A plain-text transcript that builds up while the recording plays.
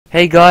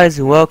Hey guys,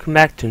 and welcome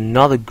back to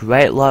another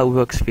great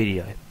Lightworks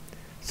video.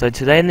 So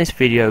today in this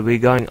video we're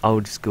going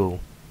old school.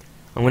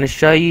 I'm going to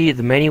show you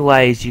the many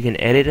ways you can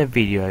edit a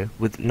video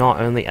with not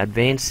only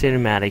advanced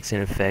cinematics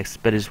and effects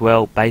but as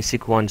well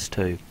basic ones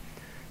too.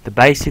 The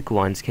basic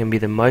ones can be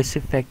the most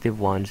effective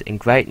ones, and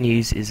great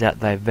news is that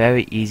they're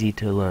very easy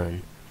to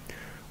learn.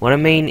 What I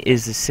mean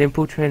is the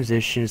simple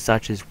transitions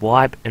such as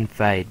wipe and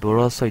fade, but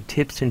also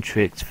tips and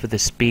tricks for the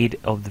speed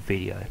of the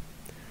video.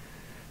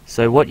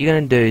 So what you're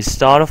going to do is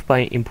start off by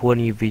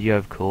importing your video,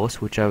 of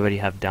course, which I already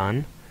have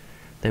done.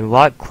 Then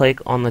right click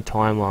on the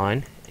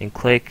timeline and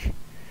click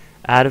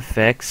add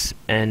effects,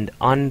 and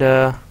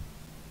under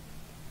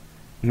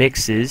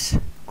mixes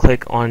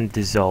click on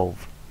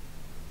dissolve.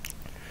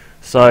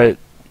 So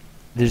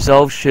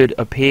dissolve should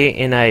appear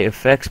in a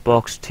effects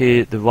box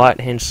to the right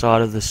hand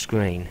side of the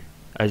screen,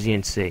 as you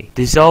can see.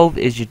 Dissolve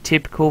is your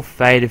typical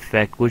fade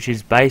effect, which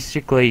is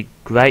basically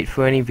great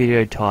for any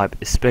video type,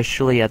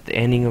 especially at the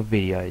ending of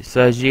videos.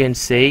 So as you can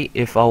see,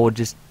 if I would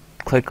just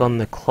click on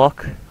the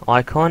clock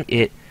icon,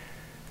 it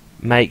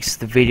makes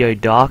the video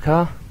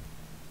darker.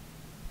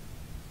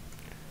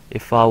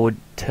 If I would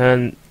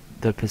turn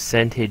the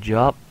percentage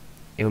up,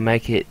 it will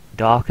make it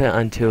darker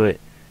until it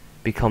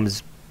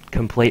becomes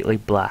completely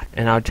black,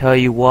 and I'll tell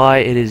you why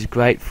it is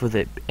great for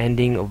the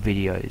ending of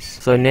videos.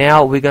 So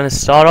now we're going to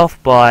start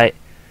off by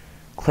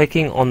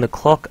clicking on the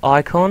clock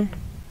icon.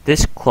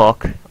 This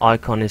clock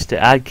icon is to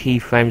add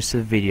keyframes to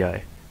the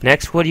video.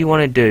 Next, what you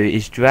want to do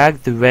is drag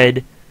the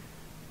red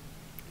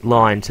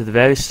line to the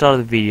very start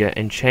of the video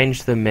and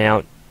change the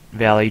amount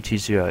value to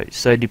 0.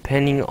 So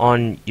depending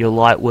on your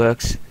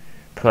Lightworks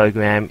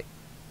program,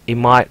 it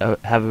might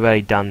have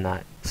already done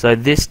that. So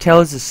this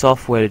tells the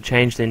software to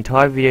change the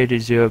entire video to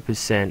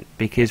 0%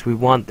 because we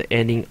want the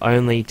ending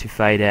only to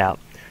fade out.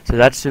 So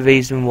that's the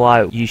reason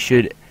why you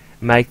should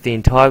make the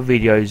entire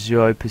video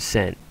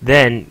 0%.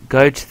 Then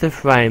go to the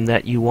frame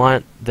that you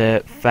want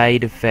the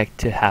fade effect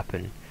to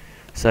happen.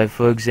 So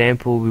for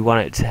example, we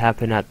want it to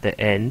happen at the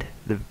end,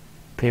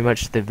 pretty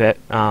much the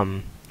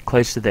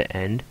close to the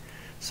end.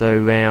 So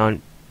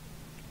around,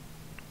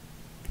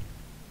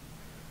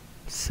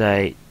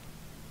 say,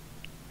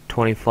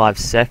 25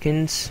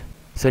 seconds.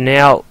 So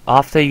now,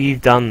 after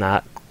you've done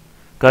that,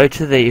 go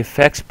to the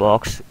effects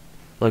box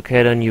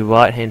located on your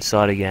right hand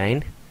side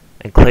again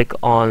and click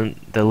on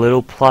the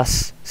little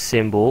plus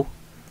symbol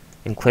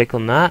and click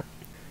on that.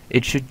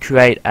 It should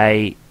create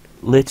a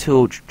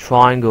little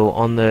triangle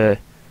on the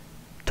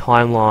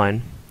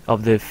timeline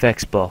of the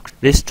effects box.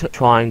 This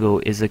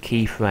triangle is a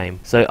keyframe.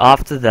 So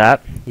after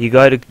that, you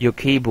go to your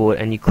keyboard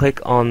and you click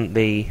on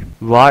the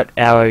right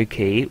arrow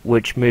key,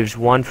 which moves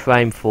one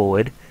frame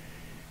forward,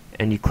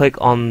 and you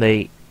click on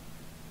the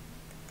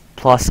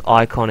plus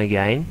icon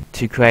again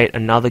to create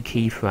another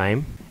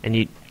keyframe, and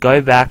you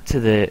go back to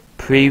the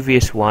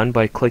previous one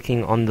by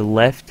clicking on the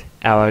left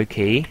arrow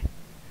key,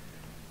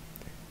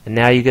 and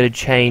now you're going to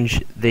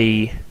change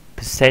the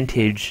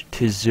percentage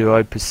to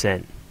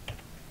 0%.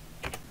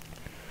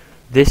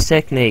 This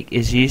technique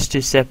is used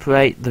to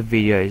separate the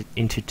video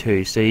into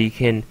two, so you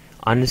can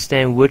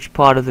understand which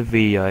part of the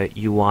video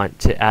you want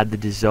to add the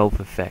dissolve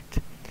effect.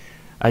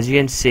 As you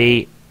can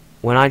see,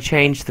 when I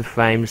change the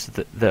frames,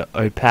 the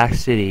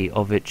opacity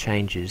of it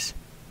changes.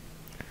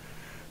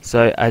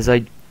 So as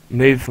I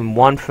move from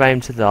one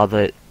frame to the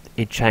other,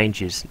 it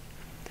changes.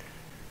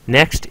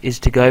 Next is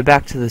to go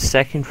back to the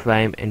second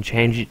frame and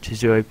change it to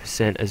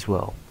 0% as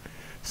well.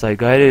 So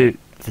go to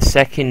the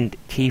second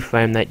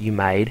keyframe that you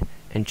made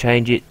and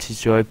change it to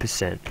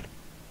 0%.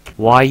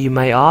 Why, you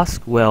may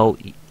ask? Well,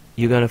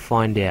 you're going to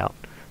find out.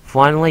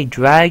 Finally,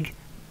 drag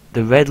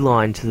the red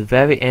line to the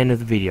very end of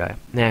the video.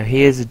 Now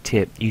here's a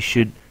tip you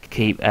should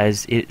keep,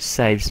 as it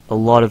saves a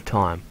lot of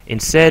time.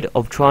 Instead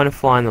of trying to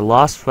find the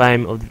last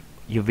frame of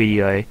your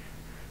video,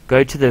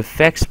 go to the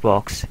effects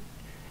box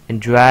and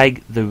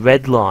drag the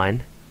red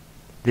line,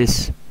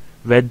 this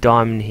red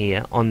diamond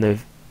here, on the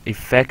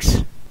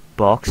effects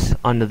box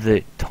under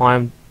the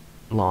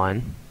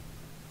timeline.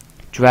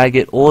 Drag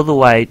it all the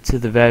way to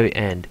the very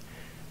end.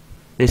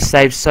 This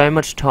saves so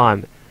much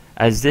time,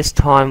 as this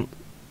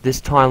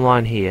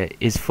timeline here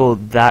is for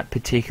that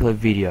particular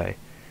video,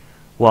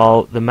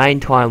 while the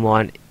main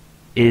timeline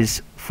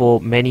is for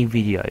many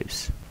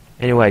videos.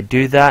 Anyway,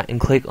 do that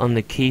and click on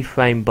the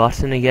keyframe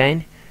button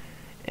again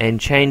and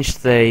change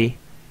the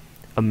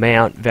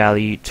amount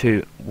value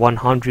to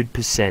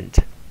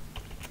 100%.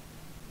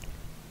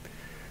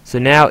 So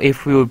now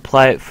if we would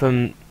play it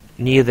from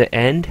near the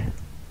end,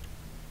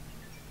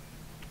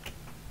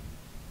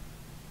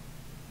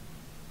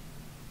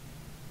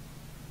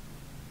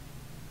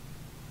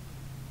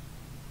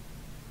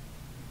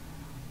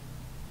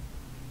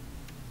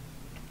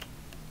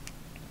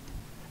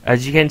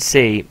 as you can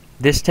see,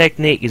 this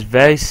technique is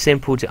very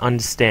simple to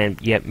understand,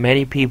 yet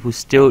many people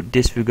still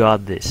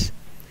disregard this.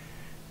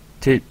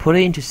 To put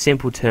it into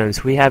simple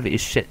terms, we have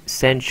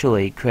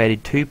essentially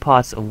created two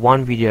parts of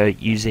one video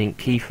using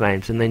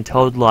keyframes, and then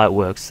told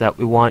Lightworks that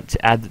we want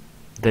to add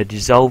the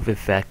dissolve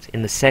effect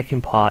in the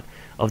second part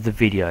of the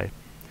video.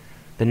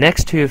 The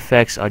next two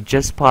effects are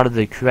just part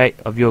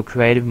of your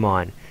creative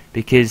mind.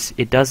 because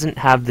it doesn't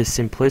have the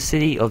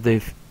simplicity of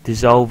the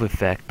dissolve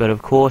effect, but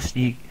of course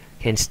you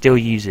can still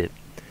use it.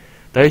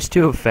 Those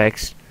two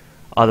effects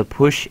are the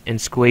push and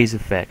squeeze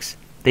effects.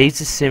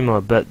 These are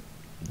similar, but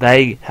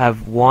they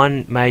have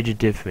one major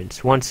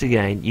difference. Once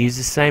again, use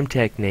the same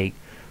technique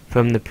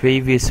from the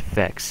previous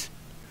effects.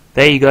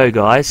 There you go,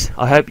 guys.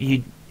 I hope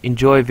you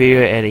enjoy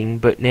video editing,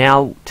 but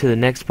now to the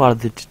next part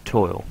of the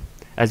tutorial.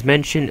 As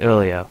mentioned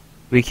earlier,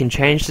 we can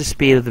change the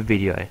speed of the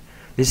video.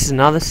 This is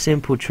another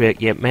simple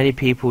trick, yet many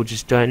people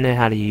just don't know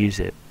how to use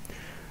it.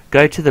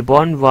 Go to the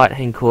bottom right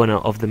hand corner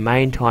of the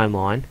main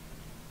timeline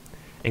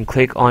and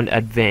click on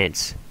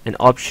Advance. An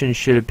option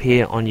should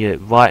appear on your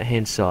right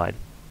hand side.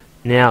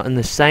 Now in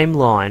the same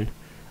line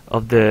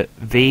of the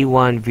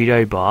V1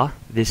 video bar,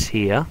 this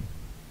here,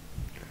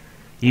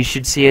 you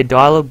should see a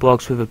dialog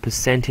box with a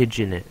percentage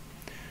in it.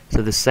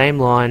 So the same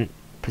line,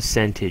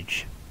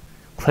 percentage.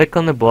 Click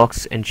on the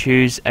box and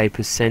choose a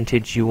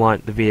percentage you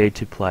want the video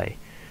to play.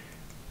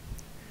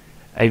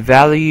 A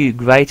value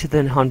greater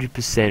than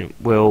 100%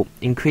 will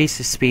increase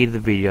the speed of the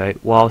video,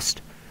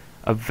 whilst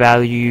a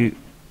value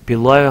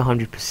below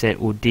 100%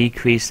 will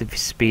decrease the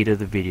speed of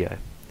the video.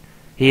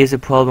 Here's a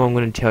problem I'm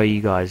going to tell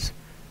you guys,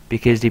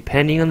 because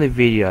depending on the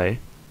video,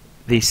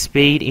 the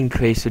speed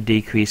increase or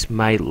decrease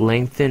may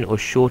lengthen or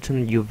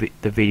shorten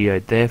the video.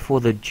 Therefore,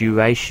 the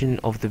duration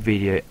of the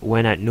video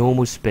when at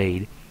normal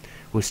speed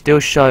will still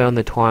show on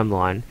the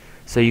timeline,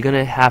 so you're going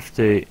to have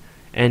to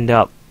end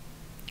up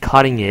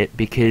cutting it,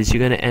 because you're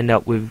going to end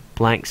up with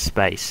blank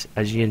space,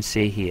 as you can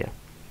see here.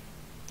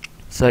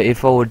 So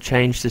if I would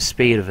change the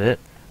speed of it,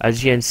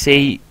 as you can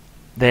see,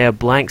 there are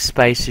blank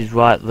spaces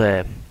right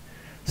there.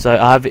 So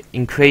I've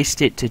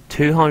increased it to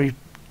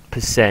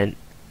 200%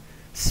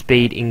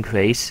 speed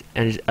increase,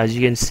 and as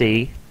you can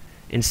see,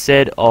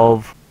 instead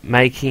of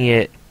making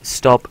it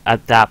stop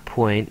at that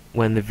point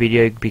when the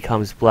video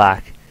becomes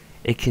black,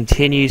 it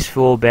continues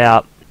for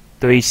about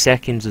 3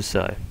 seconds or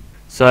so.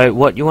 So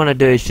what you want to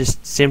do is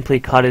just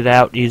simply cut it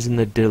out using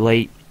the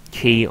delete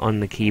key on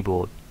the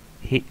keyboard.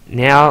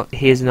 Now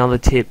here's another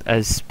tip,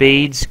 as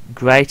speeds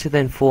greater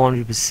than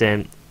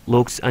 400%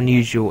 looks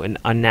unusual and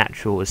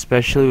unnatural,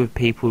 especially with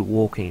people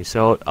walking,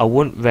 so I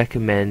wouldn't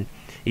recommend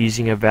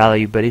using a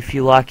value, but if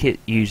you like it,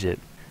 use it.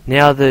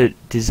 Now the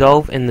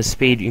dissolve and the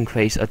speed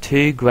increase are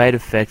two great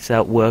effects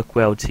that work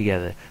well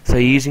together, so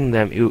using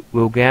them it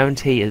will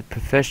guarantee a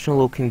professional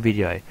looking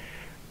video,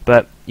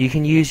 but you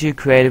can use your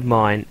creative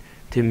mind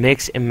to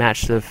mix and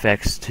match the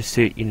effects to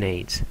suit your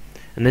needs.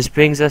 And this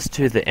brings us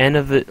to the end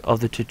of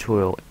the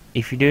tutorial.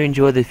 If you do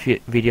enjoy the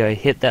video,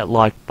 hit that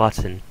like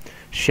button,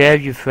 share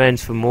with your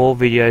friends for more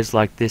videos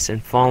like this,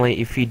 and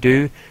finally, if you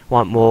do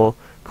want more,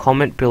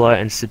 comment below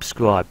and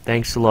subscribe.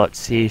 Thanks a lot.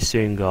 See you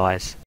soon, guys.